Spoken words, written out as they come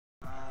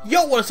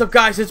Yo, what is up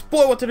guys, it's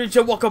boy with the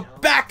ninja. Welcome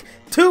back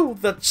to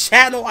the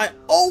channel. I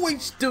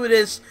always do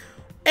this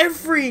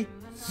every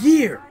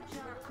year.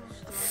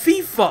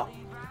 FIFA.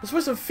 Let's play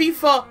some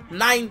FIFA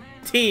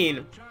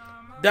 19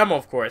 demo,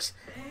 of course.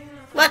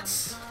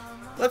 Let's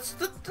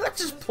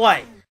just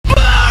play. Burn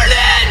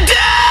it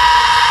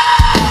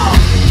down!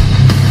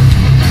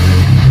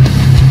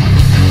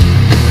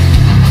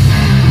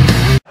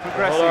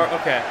 Hold on,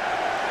 okay.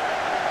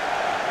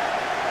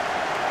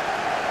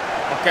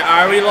 Okay,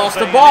 I already lost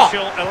the ball.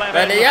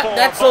 But yeah,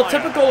 that's so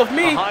typical of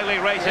me. Highly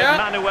rated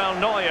Manuel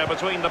Neuer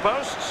between the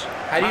posts.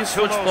 How do you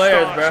switch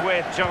players, bro?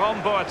 With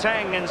Jerome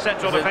Boateng in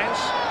central defense,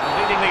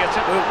 leading the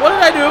attack. What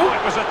did I do?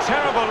 It was a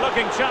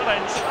terrible-looking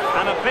challenge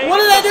and a big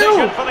what did I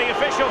do? for the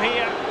official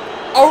here.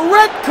 A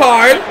red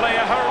card. Simply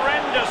a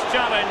horrendous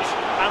challenge,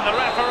 and the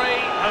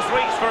referee has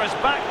reached for his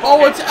back pocket.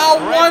 Oh, it's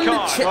L1.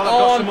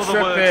 Oh, I'm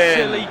tripping.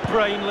 Silly,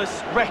 brainless,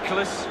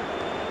 reckless.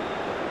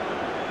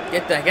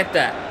 Get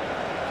that.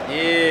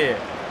 Yeah.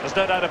 There's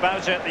no doubt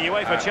about it, the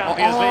UEFA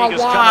Champions League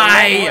has come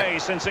a long way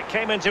since it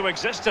came into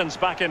existence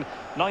back in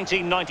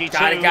 1992.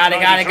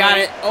 Got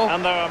it. Oh.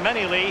 And there are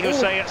many, Lee, who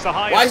say it's the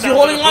highest. Why is he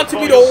holding on to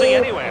me though?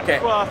 Okay.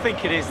 Well, I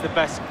think it is the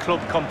best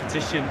club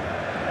competition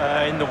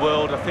in the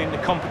world. I think the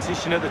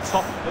competition at the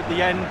top, at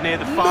the end, near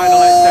the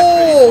final,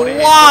 etc. is what it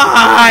is.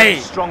 Why?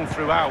 Strong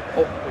throughout.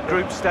 The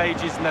group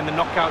stages and then the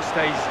knockout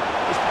stage.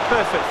 It's the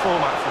perfect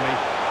format for me.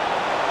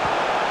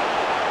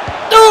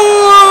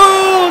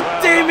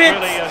 Damn it!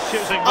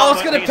 I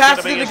was gonna pass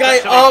it to the guy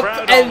up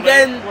and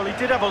then. Well, he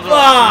did have a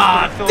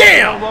lot.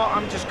 Damn! You know what?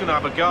 I'm just gonna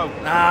have a go.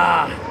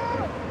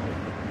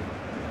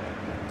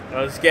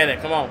 Let's get it.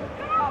 Come on.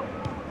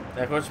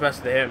 That goes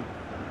best to him.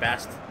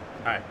 Best.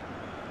 Alright.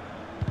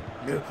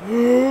 A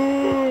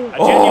genuine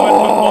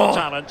football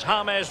talent,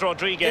 James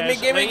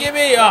Rodriguez. Give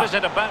me. What is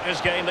it about his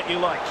game that you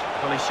liked?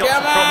 Well, he shot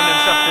to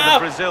prominence after the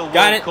Brazil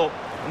World Cup,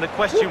 and the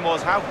question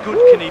was, how good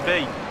can he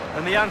be?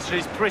 And the answer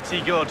is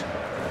pretty good.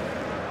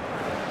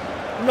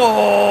 No,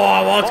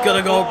 I was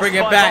gonna go bring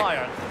it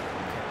back.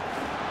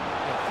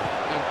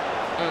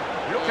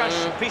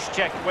 Lukasz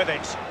Piszczek with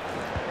it.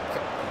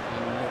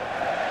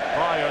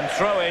 Bayern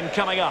throw in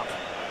coming up.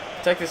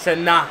 Texas said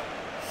nah.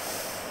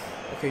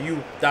 Okay,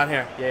 you down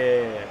here.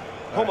 Yeah.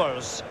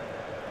 Hummers.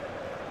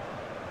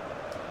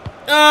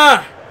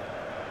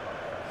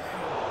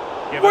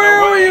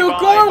 Where are you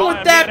going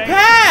with that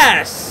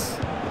pass?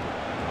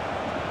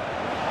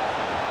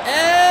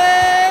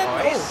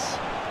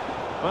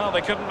 Well,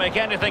 they couldn't make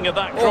anything of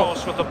that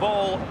cross with the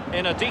ball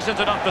in a decent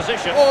enough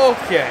position.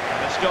 Okay.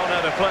 It's gone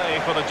out of play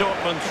for the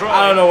Dortmund throw.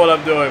 I don't know what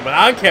I'm doing, but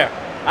I don't care.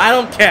 I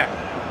don't care.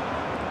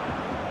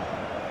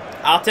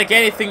 I'll take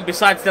anything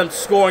besides them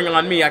scoring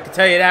on me. I can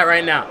tell you that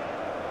right now.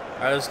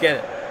 All right, let's get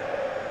it.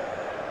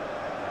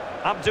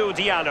 Abdou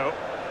Diallo.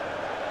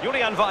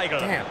 Julian Weigl.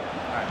 Damn. All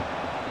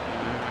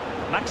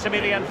right.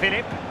 Maximilian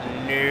Philipp.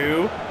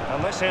 No.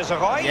 And this is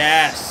Royce.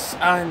 Yes.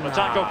 The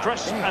tackle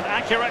crisp and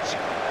accurate.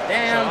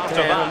 Damn.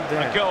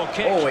 A goal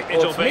kick. Oh wait,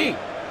 it'll it's be. me.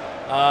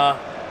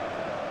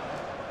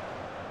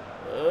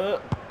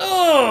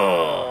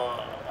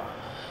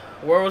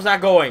 Where was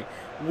that going?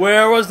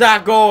 Where was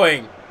that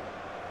going?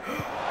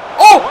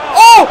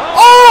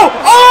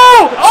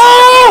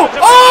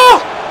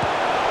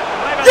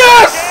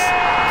 Yes!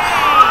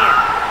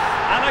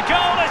 And a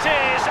goal it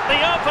is,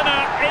 the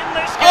opener in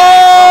this game.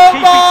 Oh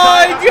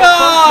my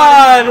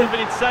God! Would have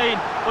been insane,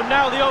 but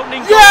now the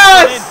opening goal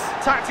Yes!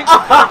 Tactics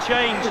have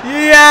changed.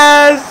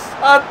 Yes!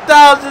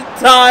 1,000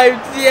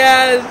 times,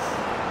 yes!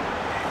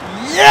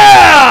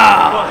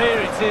 Yeah! Well,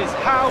 here it is.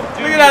 How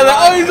do look at that!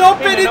 Oh, he's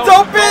open! It's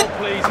open!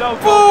 Please, no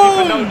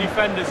boom! No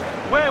defenders.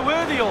 Where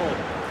were they all?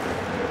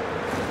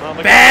 Well,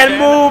 bad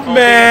move,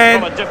 man!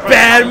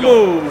 Bad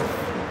move!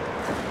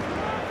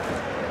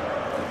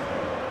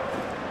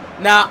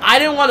 Now, I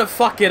didn't want to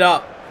fuck it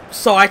up,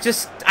 so I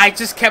just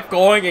kept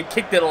going and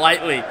kicked it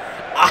lightly.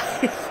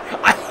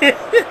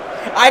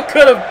 I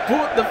could have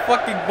put the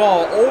fucking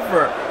ball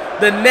over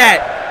the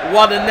net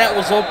while the net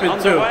was open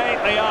too. Underway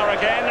they are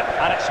again,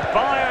 and it's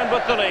Bayern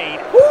with the lead.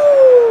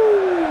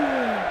 Woo!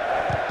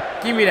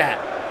 Give me that.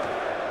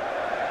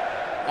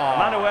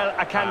 Manuel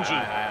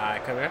Akanji.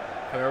 Come here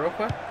real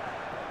quick.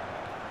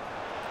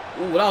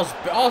 Ooh, that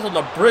was on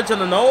the bridge on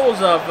the nose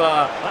of.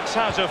 That's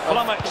how to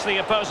flummox the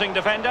opposing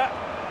defender.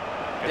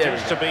 It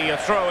is to be a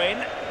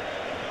throw-in.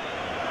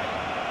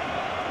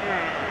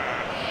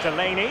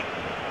 Delaney.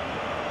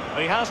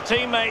 He has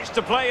teammates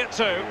to play it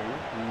to.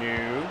 No.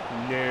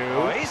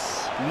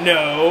 Royce.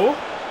 No.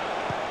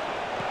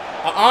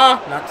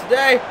 Not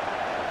today.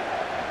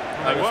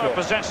 They were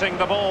possessing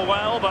the ball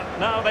well, but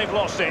now they've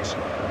lost it.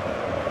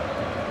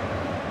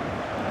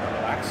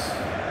 Relax.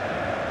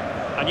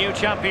 A new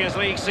Champions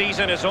League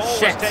season is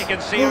always taken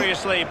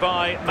seriously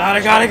by Got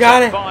it.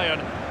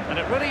 Bayern. And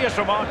it really is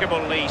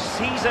remarkable, Lee.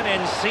 Season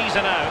in,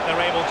 season out,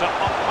 they're able to...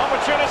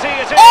 Opportunity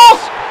it is! Oh!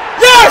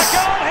 Yes!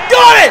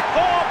 Got it!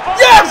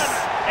 Yes!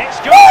 It's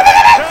good! Oh, look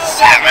at that!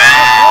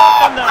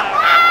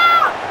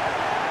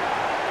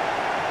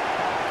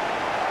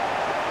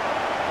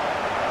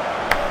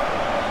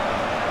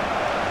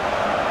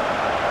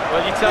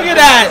 Well, look at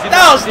that.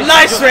 That was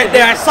nice right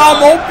there. I saw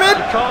him open.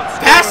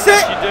 Pass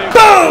it.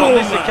 Boom. On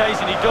this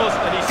occasion, he does.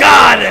 And he's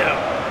got him.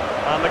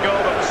 And the goal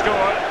that was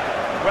scored,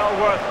 well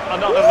worth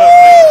another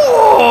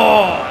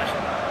look.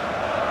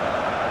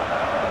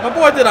 My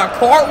boy did a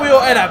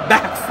cartwheel and a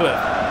backflip.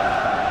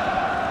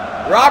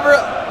 Robert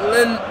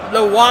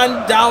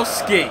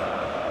Lewandowski.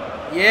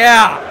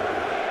 Yeah.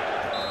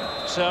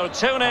 So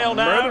 2-0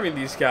 now. Murdering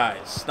these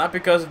guys. Not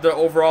because their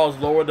overall is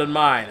lower than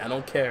mine. I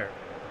don't care.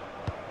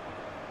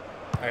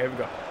 Alright, here we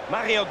go.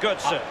 Mario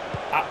Götze.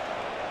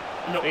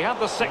 No. He had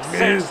the sixth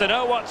sense to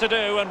know what to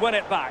do and win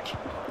it back.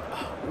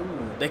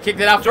 Ooh, they kicked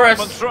it out for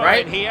us,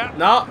 right? Here.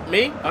 No,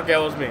 me? Okay, it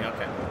was me.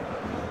 Okay.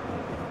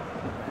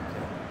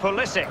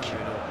 Pulisic.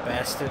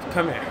 Bastard,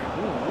 come here.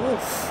 Ooh,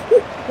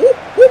 ooh.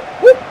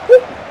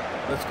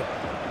 Let's go.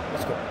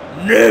 Let's go.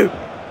 No!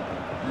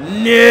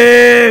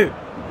 No!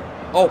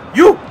 Oh,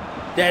 you!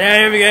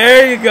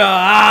 There you go.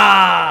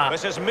 Ah!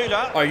 This is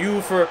Müller. Are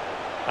you for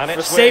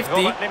And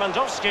safety?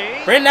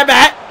 Lewandowski. Bring that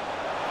back.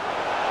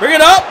 Bring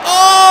it up.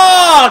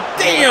 Oh,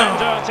 damn!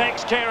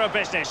 Takes care of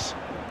business.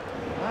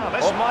 Well,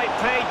 this might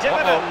pay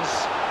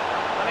dividends.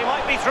 And he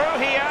might be through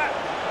here.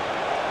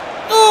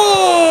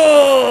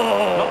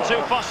 Oh! Not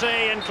too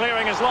fussy in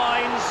clearing his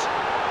lines.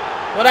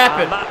 What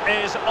happened? And that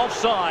is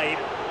offside.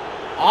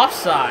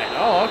 Offside.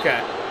 Oh,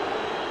 okay.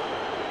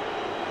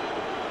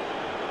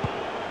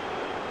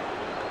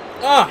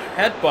 Oh,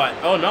 headbutt.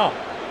 Oh, no.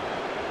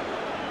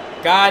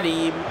 Got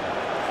him.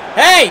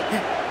 Hey!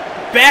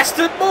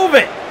 Bastard, move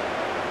it!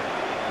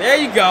 There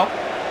you go.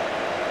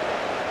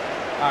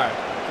 Alright.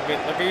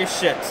 Look at your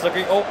shits. Look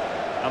at... Oh.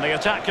 And the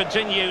attack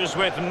continues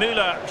with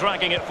Müller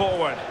dragging it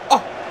forward.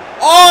 Oh!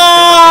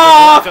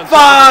 Oh,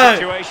 fuck!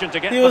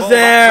 He was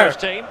there.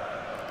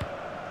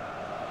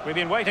 We've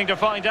been waiting to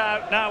find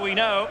out. Now we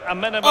know. A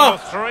minimum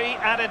of 3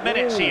 added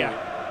minutes here.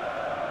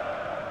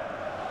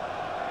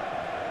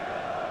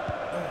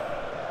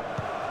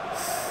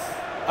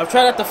 I'm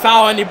trying not to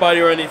foul anybody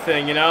or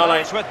anything, you know?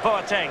 Like, with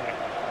Boateng.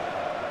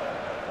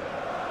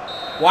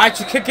 Why'd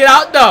you kick it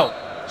out, though?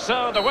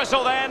 So the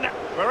whistle then.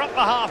 We're at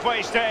the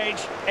halfway stage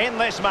in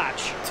this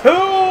match.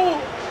 2-0.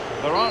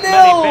 There aren't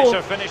many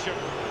better finishers.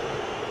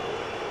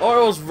 Or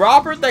it was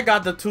Robert that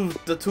got the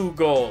two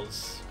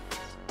goals.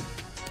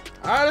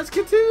 Alright, let's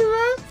continue,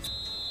 man.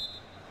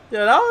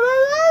 Yeah,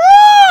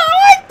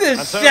 I like this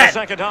and shit. So the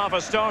second half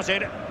has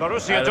started.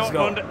 Borussia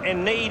Dortmund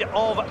in need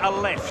of a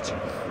lift.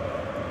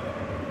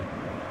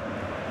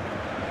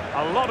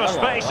 A lot of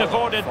space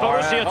afforded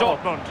Borussia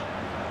Dortmund.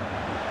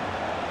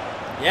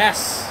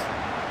 Yes.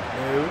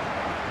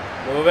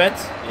 Move it.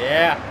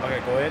 Yeah. Okay,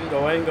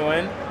 go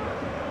in.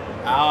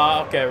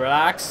 Okay,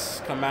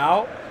 relax. Come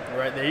out.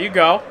 Right, there you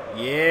go.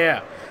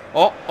 Yeah.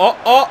 Oh,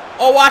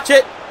 watch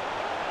it.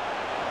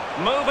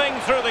 Moving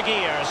through the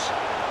gears.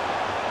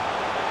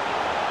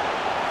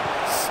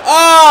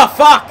 Oh,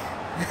 fuck.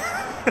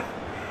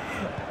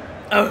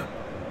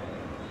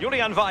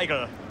 Julian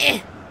Weigl.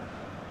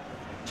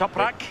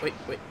 Toprak.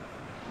 Wait.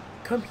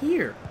 Come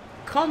here.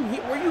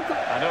 Where you go?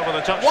 And over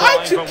the touchline.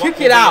 Why'd you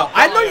kick it out?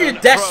 I know you're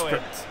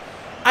desperate.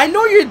 I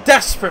know you're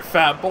desperate,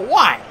 fam, but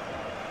why?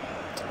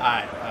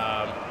 Alright,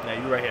 yeah,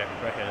 you right here.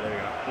 There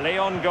we go.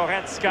 Leon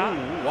Goretzka.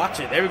 Ooh, watch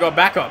it. There we go.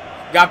 Back up.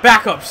 Got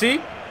back up,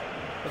 see?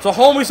 That's what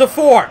homies are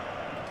for.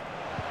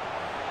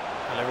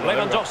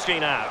 Lewandowski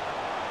now.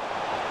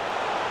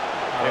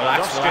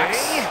 Relax.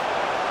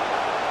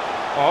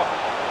 Oh.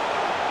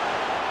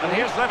 And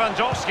here's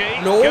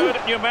Lewandowski. No. Good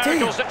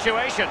numerical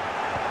situation.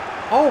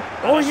 Oh,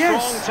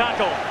 yes. Strong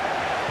tackle.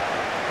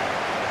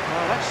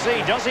 Well, let's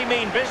see. Does he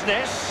mean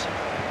business?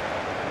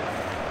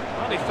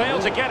 Well, he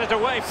failed to get it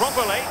away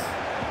properly.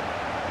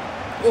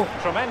 Oh,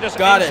 tremendous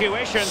to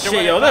intuition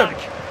win it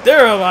back.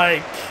 They're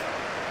like...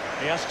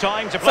 He has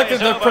time to It's play like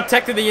they're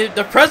protecting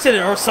the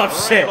president or some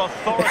shit.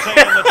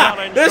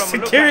 Their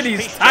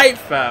security's tight,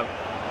 fam.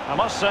 I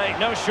must say,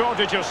 no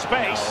shortage of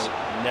space.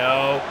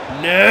 No.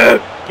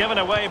 Given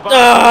away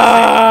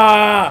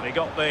by... He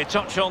got the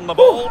touch on the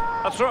ball.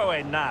 A throw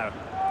in now.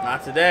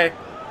 Not today.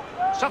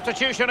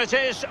 Substitution it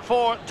is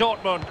for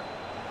Dortmund.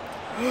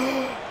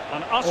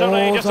 An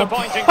utterly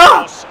disappointing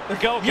pass.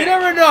 Goal kick. You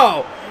never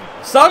know.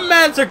 Some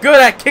mans are good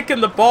at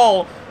kicking the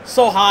ball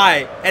so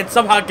high and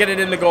somehow get it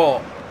in the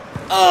goal.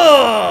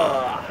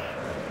 Ugh.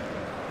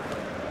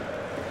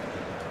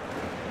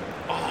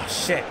 Oh,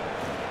 shit.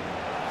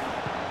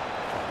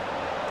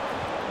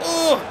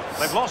 Ugh.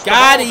 They've lost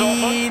Got the ball,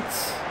 it.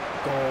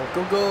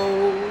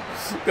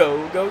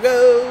 Go.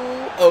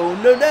 Oh,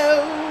 no.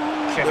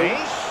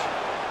 Kimmich.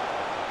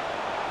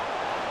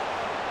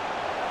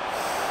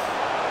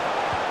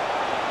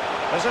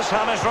 This is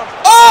James Rodriguez.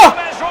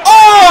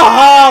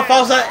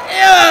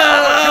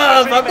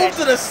 If I moved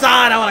to the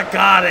side, I would have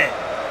got it.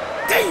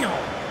 Damn.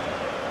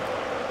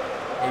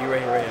 Yeah, you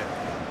right here.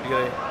 You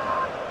got it.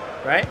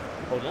 Right?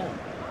 Hold on.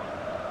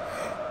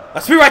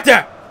 That's me right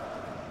there.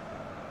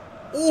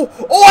 Oh,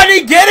 I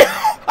didn't get it.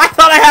 I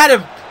thought I had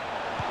him.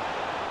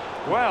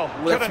 Well,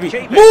 couldn't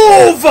keep it.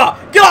 Move!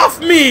 Get off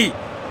me!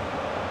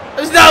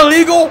 Isn't that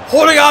illegal?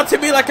 Holding on to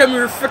me like I'm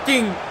your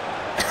freaking...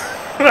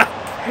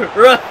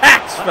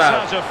 Relax, That's fam.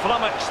 how to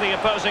flummox the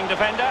opposing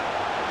defender.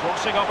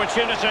 Crossing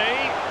opportunity.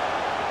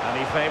 And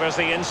he favours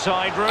the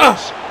inside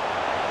route.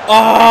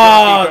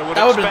 Oh,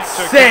 that would have been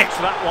sick.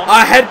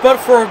 A headbutt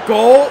for a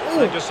goal.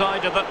 They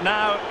decided that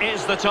now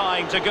is the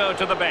time to go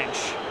to the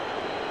bench.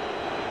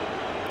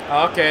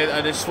 Okay,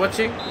 are they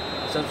switching?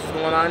 Is that what's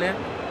going on here?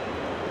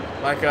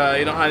 Like,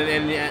 you know how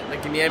in the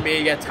NBA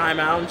you get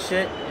timeout and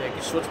shit? Yeah, you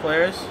can switch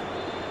players.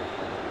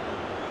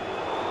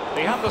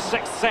 They have the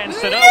sixth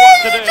sense to know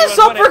what to do. You just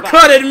and win it back.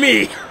 uppercutted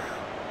me!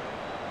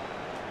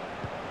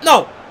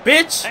 No,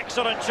 bitch!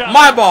 Excellent chance.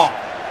 My ball!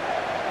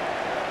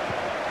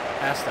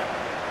 Pass that.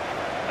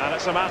 And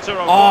it's a matter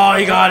of... Oh,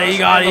 he got it, he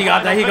got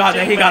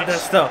that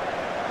still.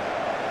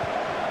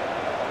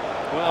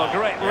 Well,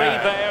 great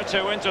read there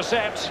to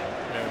intercept.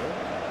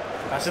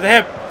 Pass it to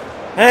him.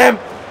 Him!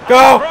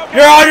 Go!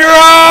 You're on your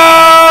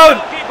own!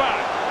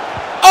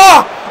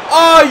 Oh!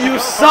 Oh, you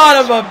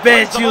son of a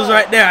bitch! He was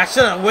right there. I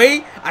should have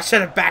waited. I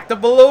should have backed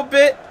up a little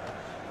bit.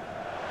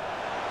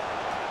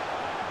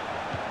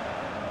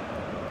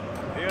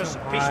 Here's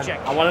Piszczek.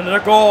 I want another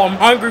goal. I'm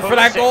hungry for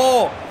that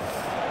goal.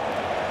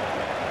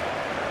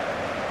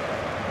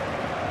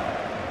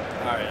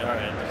 Alright.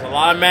 There's a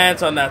lot of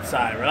mans on that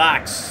side.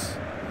 Relax.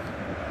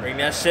 Bring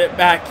that shit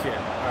back here.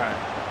 Alright,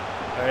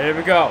 here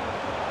we go.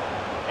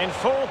 In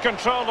full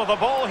control of the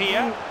ball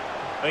here.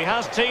 He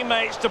has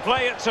teammates to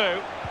play it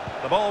to.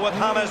 The ball with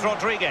James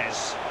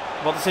Rodriguez.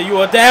 I'm about to say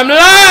you a damn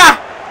lie!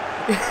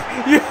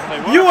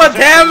 you a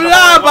damn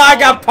lie, but I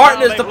got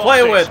partners to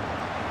play with.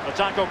 The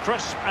tackle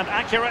crisp and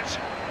accurate.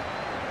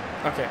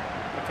 Okay.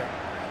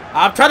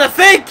 I'm trying to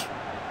think!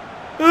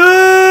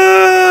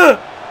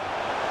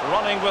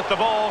 Running with the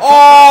ball.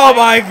 Oh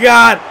my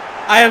god!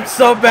 I am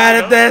so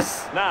bad at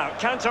this. Now,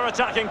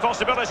 counter-attacking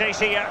possibilities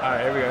here.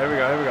 Alright, here we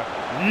go.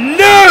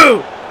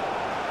 No!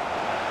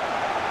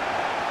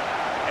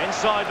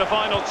 Inside the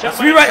final 2 That's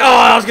me right. Oh,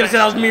 I was gonna say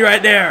that was me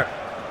right there.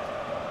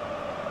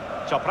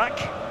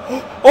 Toprak.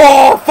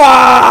 Oh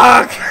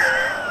fuck!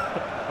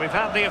 We've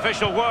had the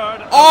official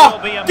word. Oh,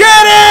 get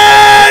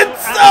it!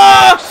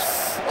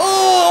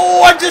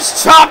 Oh, I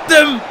just chopped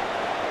him.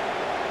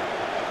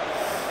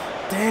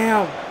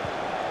 Damn.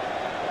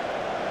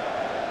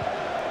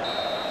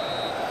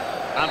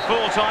 And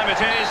full time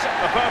it is.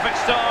 A perfect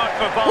start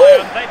for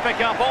Bayern. They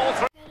pick up all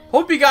three.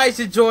 Hope you guys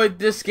enjoyed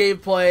this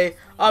gameplay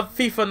of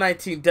FIFA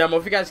 19 demo.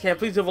 If you guys can,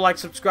 please leave a like,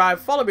 subscribe,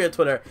 follow me on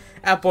Twitter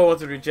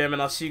 @boy133gym,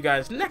 and I'll see you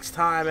guys next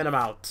time, and I'm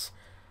out.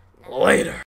 Later.